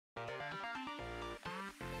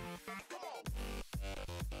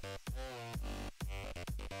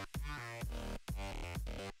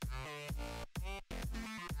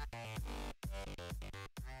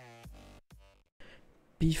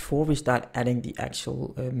Before we start adding the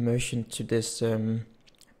actual merchant to this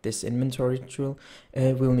this inventory tool,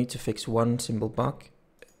 we'll need to fix one simple bug,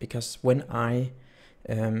 because when I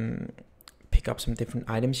pick up some different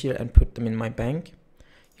items here and put them in my bank,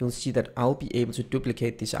 you'll see that I'll be able to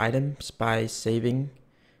duplicate these items by saving,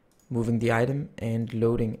 moving the item, and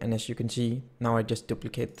loading. And as you can see, now I just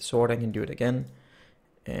duplicate the sort. I can do it again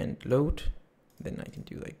and load. Then I can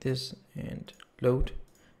do like this and load,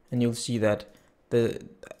 and you'll see that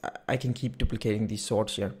I can keep duplicating these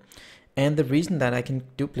sorts here. And the reason that I can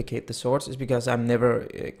duplicate the sorts is because I'm never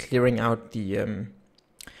clearing out the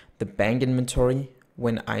bank inventory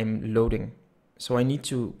when I'm loading. So I need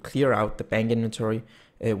to clear out the bank inventory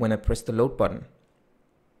when I press the load button.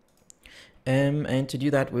 And to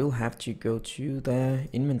do that, we'll have to go to the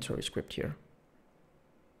inventory script here.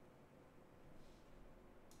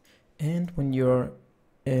 And when your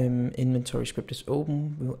inventory script is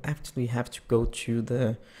open, we'll actually have to go to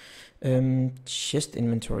the chest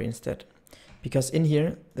inventory instead, because in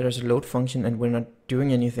here there's a load function and we're not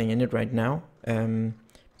doing anything in it right now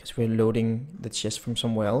because we're loading the chest from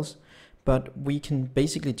somewhere else. But we can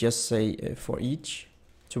basically just say for each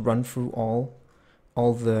to run through all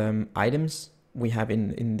the items we have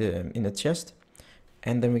in the chest,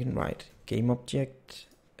 and then we can write game object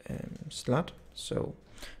slot. So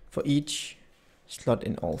for each slot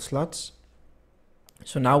in all slots.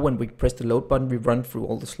 So now when we press the load button, we run through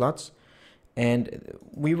all the slots, and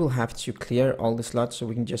we will have to clear all the slots. So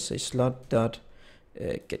we can just say slot dot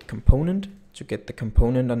get component to get the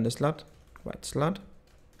component on the slot, write slot,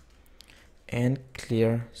 and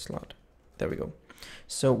clear slot. There we go.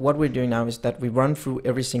 So what we're doing now is that we run through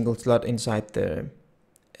every single slot inside the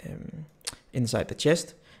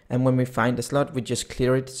chest, and when we find a slot, we just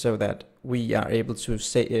clear it so that we are able to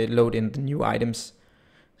say, load in the new items.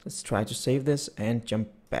 Let's try to save this and jump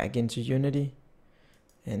back into Unity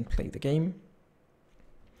and play the game.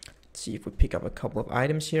 Let's see if we pick up a couple of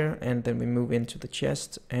items here, and then we move into the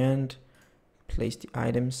chest and place the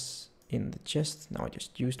items in the chest. Now I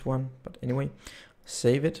just used one, but anyway,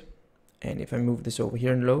 save it. And if I move this over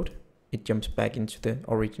here and load, it jumps back into the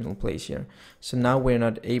original place here. So now we're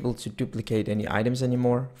not able to duplicate any items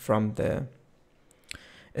anymore from the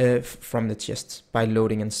chests by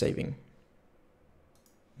loading and saving.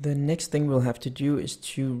 The next thing we'll have to do is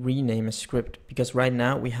to rename a script, because right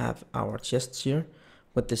now we have our chests here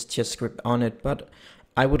with this chest script on it, but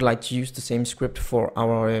I would like to use the same script for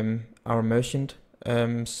our merchant.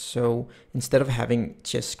 So instead of having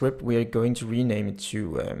chest script, we are going to rename it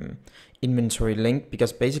to inventory link,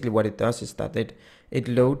 because basically what it does is that it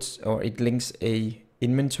loads, or it links a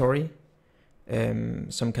inventory,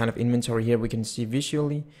 some kind of inventory here we can see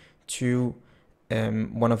visually, to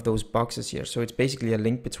one of those boxes here. So it's basically a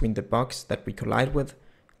link between the box that we collide with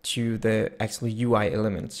to the actual UI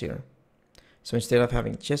elements here. So instead of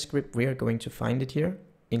having chest script, we are going to find it here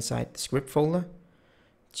inside the script folder,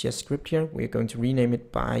 chest script here. We're going to rename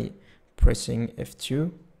it by pressing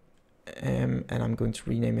F2, and I'm going to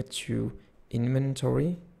rename it to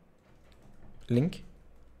inventory link.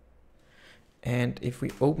 And if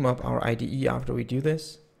we open up our IDE after we do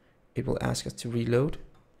this, it will ask us to reload.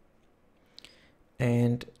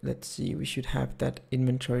 And let's see, we should have that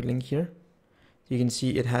inventory link here. You can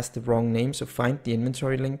see it has the wrong name, so find the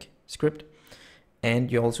inventory link script.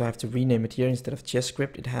 And you also have to rename it here. Instead of chest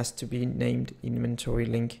script, it has to be named inventory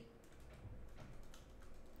link.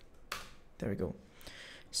 There we go.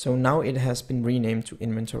 So now it has been renamed to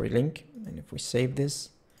inventory link. And if we save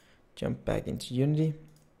this, jump back into Unity,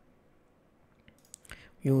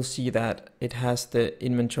 you'll see that it has the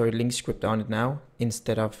inventory link script on it now,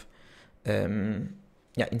 instead of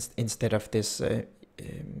instead of this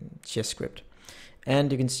chest script.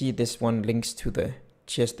 And you can see this one links to the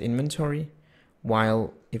chest inventory,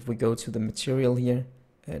 while if we go to the material here,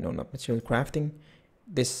 no, not material, crafting,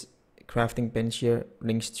 this crafting bench here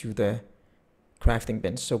links to the crafting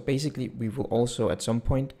bench. So basically we will also at some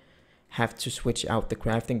point have to switch out the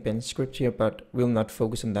crafting bench script here, but we'll not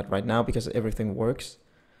focus on that right now because everything works.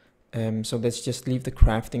 So let's just leave the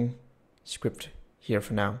crafting script here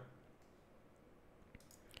for now.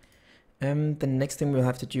 The next thing we'll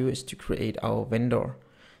have to do is to create our vendor,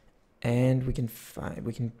 and we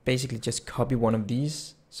can basically just copy one of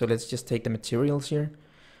these. So let's just take the materials here,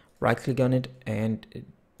 right click on it and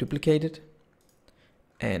duplicate it,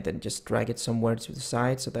 and then just drag it somewhere to the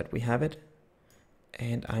side so that we have it.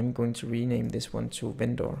 And I'm going to rename this one to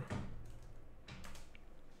vendor.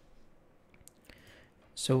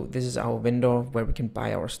 So this is our vendor where we can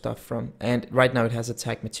buy our stuff from, and right now it has a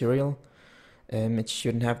tag material. It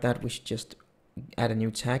shouldn't have that. We should just add a new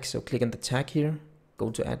tag. So click on the tag here, go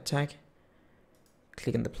to add tag,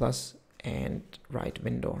 click on the plus and write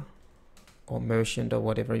vendor or merchant or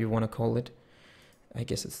whatever you want to call it. I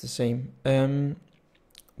guess it's the same.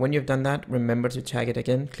 When you've done that, remember to tag it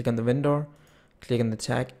again. Click on the vendor, click on the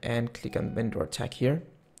tag, and click on vendor tag here.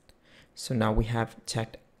 So now we have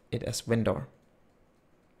tagged it as vendor.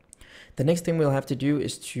 The next thing we'll have to do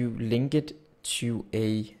is to link it to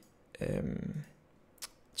a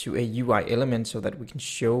UI element so that we can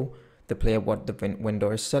show the player what the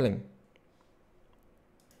vendor is selling.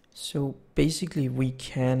 So basically we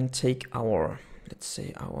can take our, let's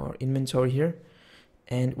say, our inventory here,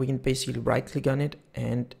 and we can basically right click on it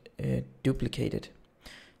and duplicate it.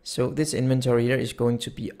 So this inventory here is going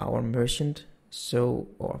to be our merchant,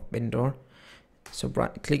 or vendor. So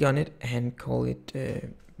right click on it and call it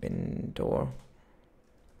vendor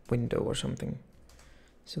window or something.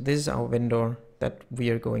 So this is our vendor that we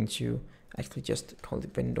are going to actually just call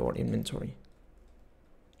it vendor inventory.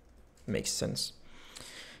 Makes sense.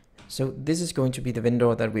 So this is going to be the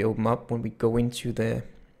vendor that we open up when we go into the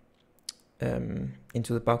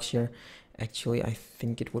box here. Actually, I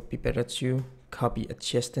think it would be better to copy a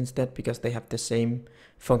chest instead, because they have the same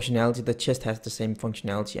functionality. The chest has the same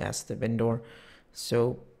functionality as the vendor.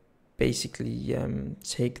 So basically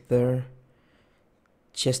take the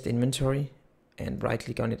chest inventory and right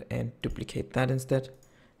click on it and duplicate that instead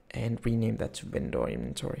and rename that to vendor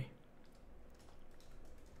inventory.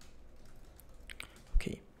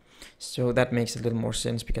 Okay, so that makes a little more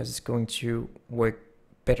sense because it's going to work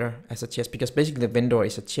better as a chest, because basically the vendor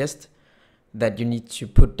is a chest that you need to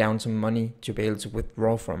put down some money to be able to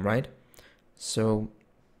withdraw from, right? So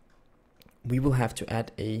we will have to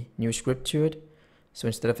add a new script to it. So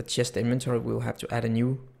instead of a chest inventory, we will have to add a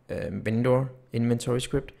new vendor inventory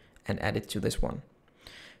script and add it to this one.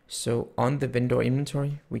 So on the vendor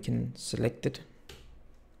inventory, we can select it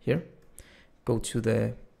here, go to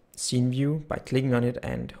the scene view by clicking on it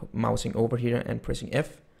and mousing over here and pressing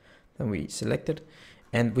F. Then we select it,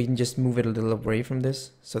 and we can just move it a little away from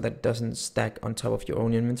this so that it doesn't stack on top of your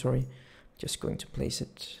own inventory. Just going to place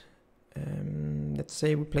it, let's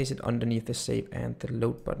say we place it underneath the save and the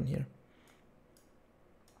load button here.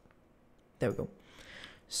 There we go.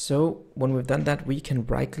 So when we've done that, we can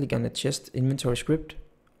right click on the chest inventory script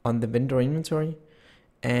on the vendor inventory,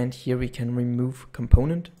 and here we can remove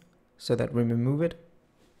component so that we remove it.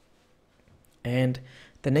 And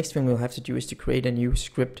the next thing we'll have to do is to create a new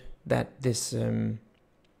script that this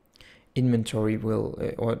inventory will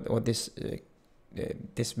this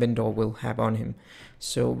vendor will have on him.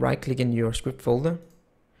 So right click in your script folder,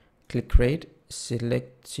 click create,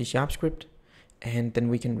 select C# script, and then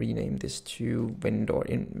we can rename this to vendor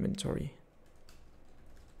inventory.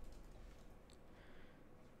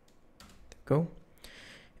 There we go.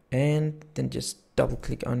 And then just double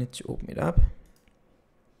click on it to open it up.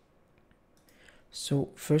 So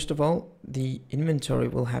first of all, the inventory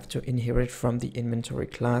will have to inherit from the inventory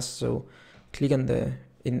class. So click on the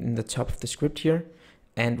in the top of the script here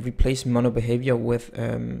and replace mono behavior with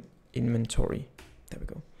inventory. There we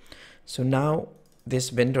go. So now this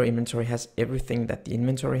vendor inventory has everything that the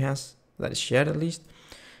inventory has, that is shared at least.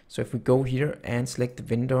 So if we go here and select the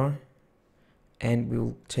vendor, and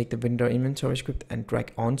we'll take the vendor inventory script and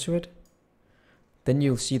drag onto it, then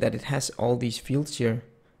you'll see that it has all these fields here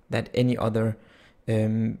that any other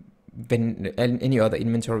inventory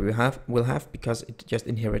will have because it just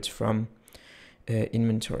inherits from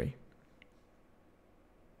inventory.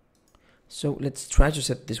 So let's try to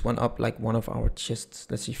set this one up like one of our chests.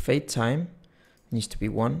 Let's see, fade time needs to be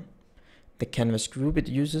 1. The canvas group it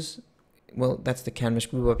uses, well, that's the canvas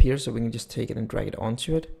group up here, so we can just take it and drag it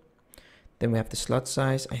onto it. Then we have the slot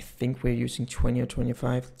size. I think we're using 20 or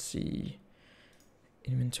 25. Let's see,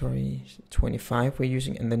 inventory 25 we're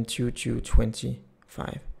using, and then 2 to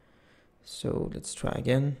 25. So let's try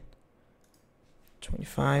again,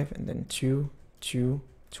 25, and then 2,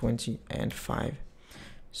 20, and 5.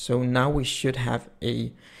 So now we should have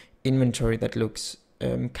a inventory that looks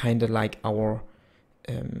kind of like our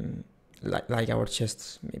our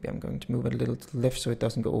chests. Maybe I'm going to move it a little to the left so it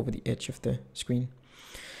doesn't go over the edge of the screen.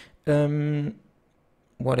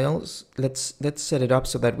 What else? Let's set it up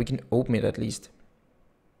so that we can open it at least.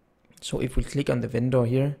 So if we click on the vendor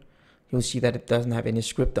here, you'll see that it doesn't have any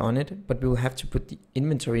script on it, but we will have to put the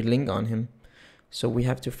inventory link on him. So we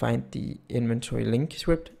have to find the inventory link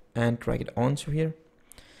script and drag it onto here.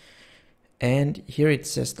 And here it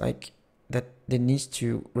says like that it needs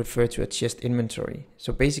to refer to a chest inventory.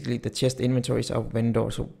 So basically the chest inventory is our vendor.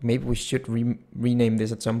 So maybe we should rename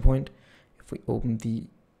this at some point. If we open the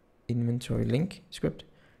inventory link script,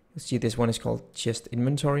 you'll see this one is called chest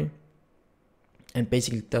inventory. And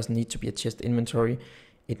basically it doesn't need to be a chest inventory.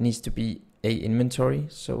 It needs to be a inventory.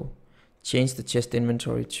 So change the chest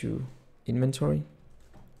inventory to inventory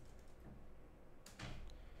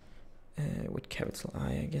with capital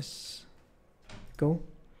I guess. Go.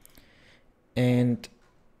 And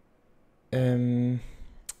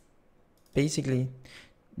basically,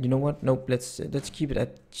 you know what? Nope. Let's keep it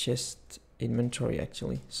at chest inventory.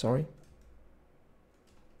 Actually, sorry.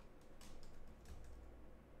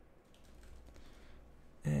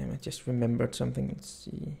 I just remembered something. Let's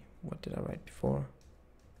see. What did I write before?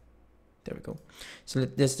 There we go. So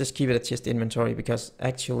let's just keep it at chest inventory, because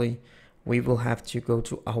actually we will have to go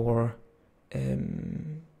to our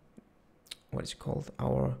what is it called?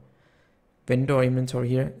 Our vendor inventory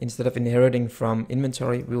here. Instead of inheriting from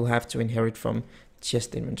inventory, we will have to inherit from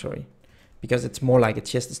chest inventory, because it's more like a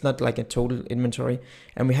chest. It's not like a total inventory,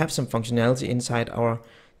 and we have some functionality inside our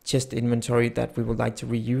chest inventory that we would like to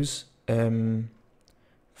reuse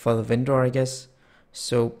for the vendor, I guess.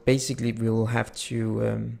 So basically we will have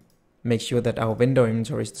to make sure that our vendor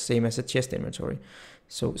inventory is the same as a chest inventory.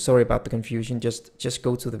 So sorry about the confusion. Just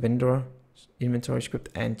go to the vendor inventory script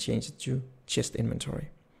and change it to chest inventory.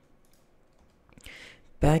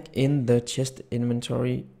 Back in the chest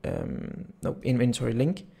inventory, inventory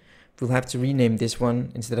link, we'll have to rename this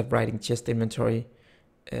one. Instead of writing chest inventory,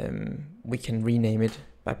 we can rename it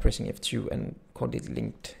by pressing F2 and call it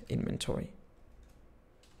linked inventory.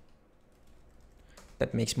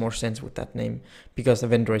 That makes more sense with that name, because the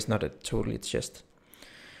vendor is not a total, it's chest.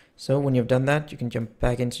 So when you've done that, you can jump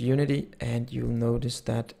back into Unity and you'll notice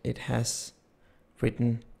that it has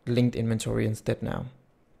written linked inventory instead now.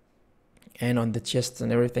 And on the chests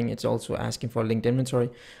and everything, it's also asking for linked inventory.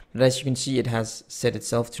 But as you can see, it has set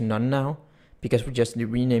itself to none now, because we just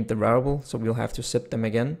renamed the variable, so we'll have to set them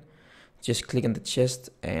again. Just click on the chest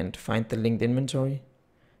and find the linked inventory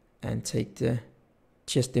and take the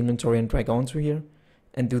chest inventory and drag onto here,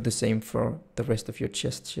 and do the same for the rest of your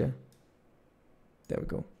chests here. There we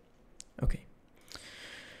go. Okay.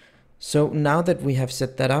 So now that we have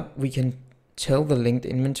set that up, we can tell the linked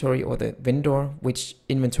inventory or the vendor which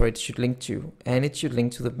inventory it should link to, and it should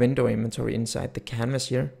link to the vendor inventory inside the canvas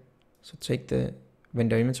here. So take the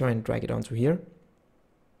vendor inventory and drag it onto here,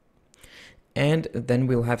 and then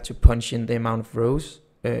we'll have to punch in the amount of rows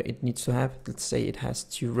it needs to have. Let's say it has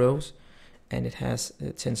 2 rows and it has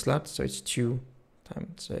 10 slots, so it's 2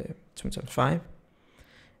 times 5.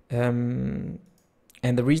 And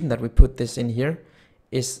the reason that we put this in here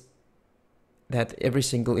is that every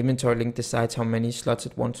single inventory link decides how many slots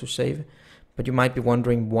it wants to save. But you might be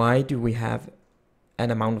wondering, why do we have an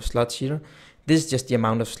amount of slots here? This is just the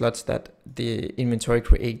amount of slots that the inventory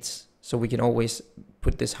creates. So we can always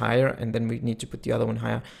put this higher, and then we need to put the other one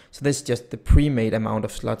higher. So this is just the pre-made amount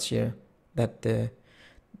of slots here that the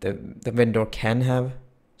vendor can have,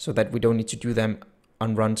 so that we don't need to do them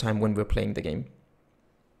on runtime when we're playing the game.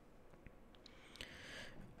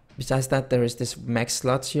 Besides that, there is this max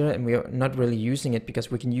slots here, and we are not really using it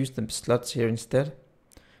because we can use the slots here instead.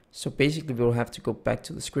 So basically we'll have to go back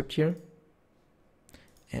to the script here,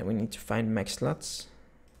 and we need to find max slots.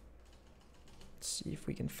 Let's see if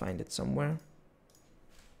we can find it somewhere.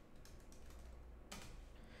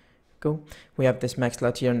 Go. We have this max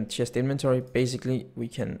slot here in the chest inventory. Basically we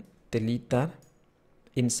can delete that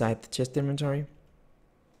inside the chest inventory,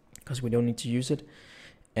 because we don't need to use it.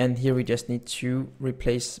 And here we just need to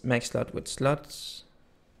replace max slot with slots,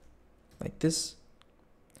 like this.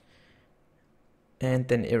 And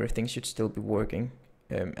then everything should still be working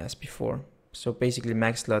as before. So basically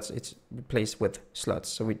max slots, it's replaced with slots,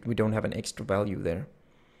 so we don't have an extra value there.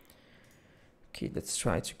 Okay, let's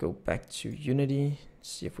try to go back to Unity,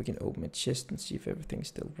 see if we can open a chest and see if everything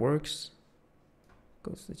still works.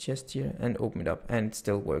 Go to the chest here and open it up, and it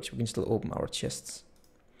still works. We can still open our chests.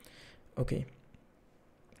 Okay.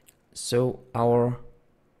 So our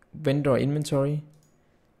vendor inventory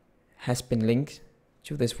has been linked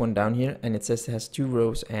to this one down here, and it says it has 2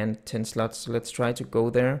 rows and 10 slots. So let's try to go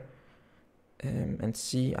there and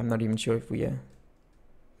see. I'm not even sure if we are.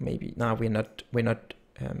 Maybe no, we're not.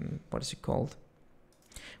 What is it called?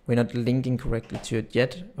 We're not linking correctly to it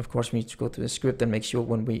yet. Of course, we need to go to the script and make sure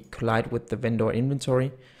when we collide with the vendor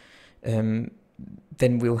inventory, then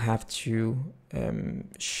we'll have to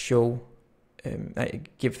show.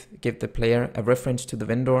 Give the player a reference to the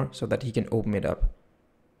vendor so that he can open it up.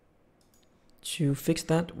 To fix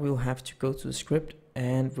that, we'll have to go to the script,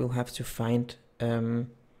 and we'll have to find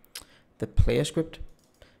the player script.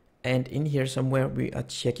 And in here somewhere we are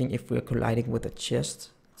checking if we're colliding with a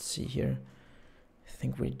chest. Let's see here. I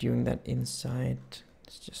think we're doing that inside.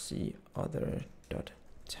 Let's just see other dot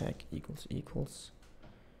tag equals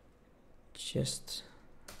chest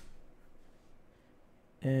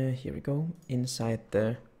here we go, inside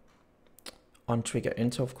the onTrigger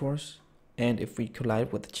enter, of course. And if we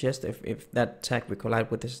collide with the chest, if that tag we collide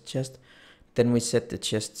with this chest, then we set the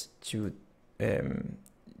chest to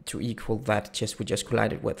equal that chest we just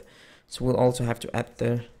collided with. So we'll also have to add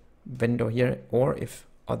the vendor here, or if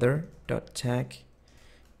other.tag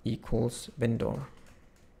equals vendor.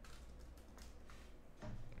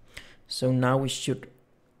 So now we should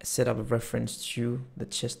set up a reference to the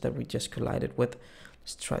chest that we just collided with.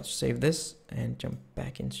 Let's try to save this and jump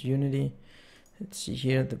back into Unity. Let's see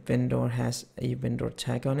here, the vendor has a vendor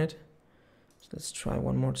tag on it. So let's try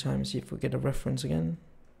one more time, see if we get a reference again.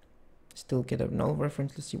 Still get a null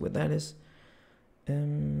reference. Let's see what that is.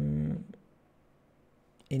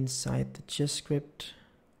 Inside the chest script,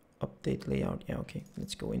 update layout. Yeah, okay,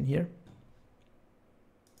 let's go in here.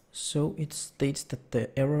 So it states that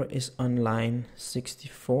the error is on line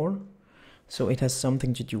 64. So it has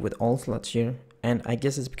something to do with all slots here. And I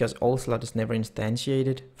guess it's because all slot is never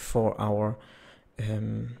instantiated for our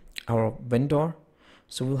vendor.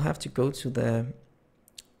 So we'll have to go to the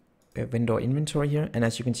vendor inventory here. And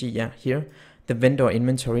as you can see, yeah, here, the vendor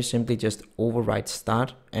inventory simply just overrides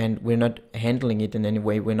start, and we're not handling it in any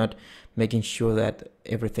way. We're not making sure that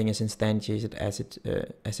everything is instantiated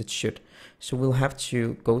as it should. So we'll have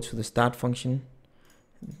to go to the start function,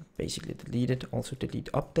 basically delete it, also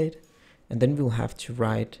delete update, and then we'll have to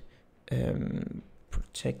write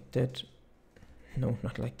protected, no,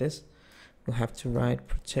 not like this. We'll have to write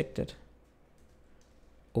protected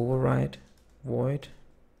override void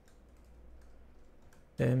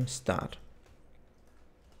start.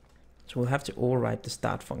 So we'll have to override the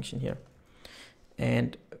start function here.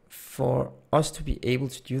 And for us to be able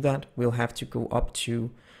to do that, we'll have to go up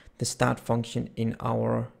to the start function in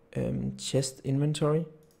our chest inventory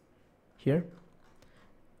here.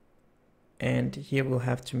 And here we'll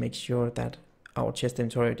have to make sure that our chest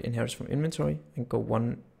inventory inherits from inventory, and go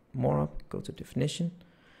one more up, go to definition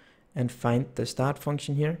and find the start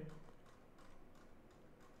function here.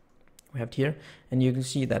 We have it here, and you can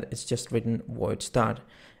see that it's just written void start.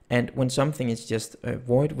 And when something is just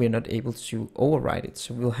void, we're not able to override it.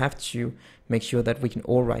 So we'll have to make sure that we can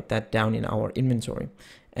override that down in our inventory.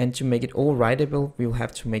 And to make it overridable, we'll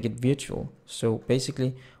have to make it virtual. So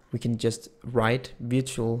basically, we can just write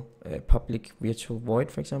virtual, public virtual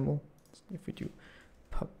void, for example. If we do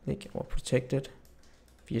public or protected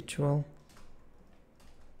virtual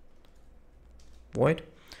void.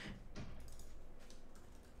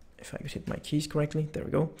 If I could hit my keys correctly, there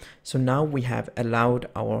we go. So now we have allowed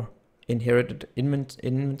our inherited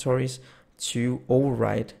inventories to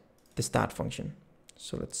override the start function.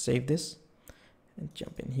 So let's save this and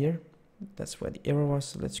jump in here. That's where the error was.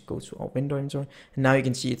 So let's go to our window inventory. And now you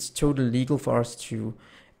can see it's totally legal for us to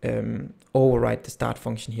override the start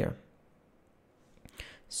function here.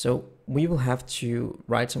 So we will have to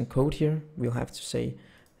write some code here. We'll have to say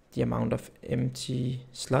the amount of empty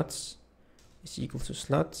slots is equal to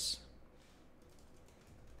slots,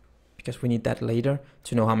 because we need that later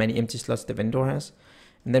to know how many empty slots the vendor has.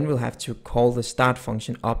 And then we'll have to call the start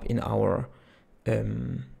function up in our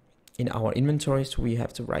inventory. So we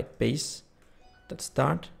have to write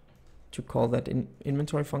base.start to call that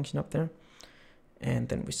inventory function up there, and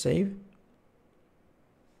then we save.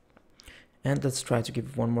 And let's try to give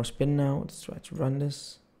it one more spin now. Let's try to run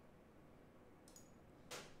this.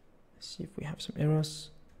 Let's see if we have some errors.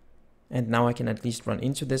 And now I can at least run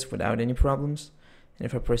into this without any problems. And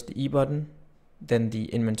if I press the E button, then the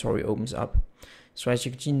inventory opens up. So as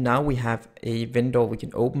you can see, now we have a vendor we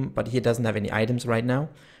can open, but here doesn't have any items right now,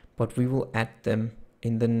 but we will add them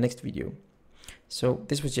in the next video. So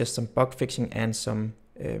this was just some bug fixing and some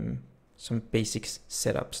basics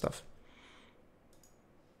setup stuff.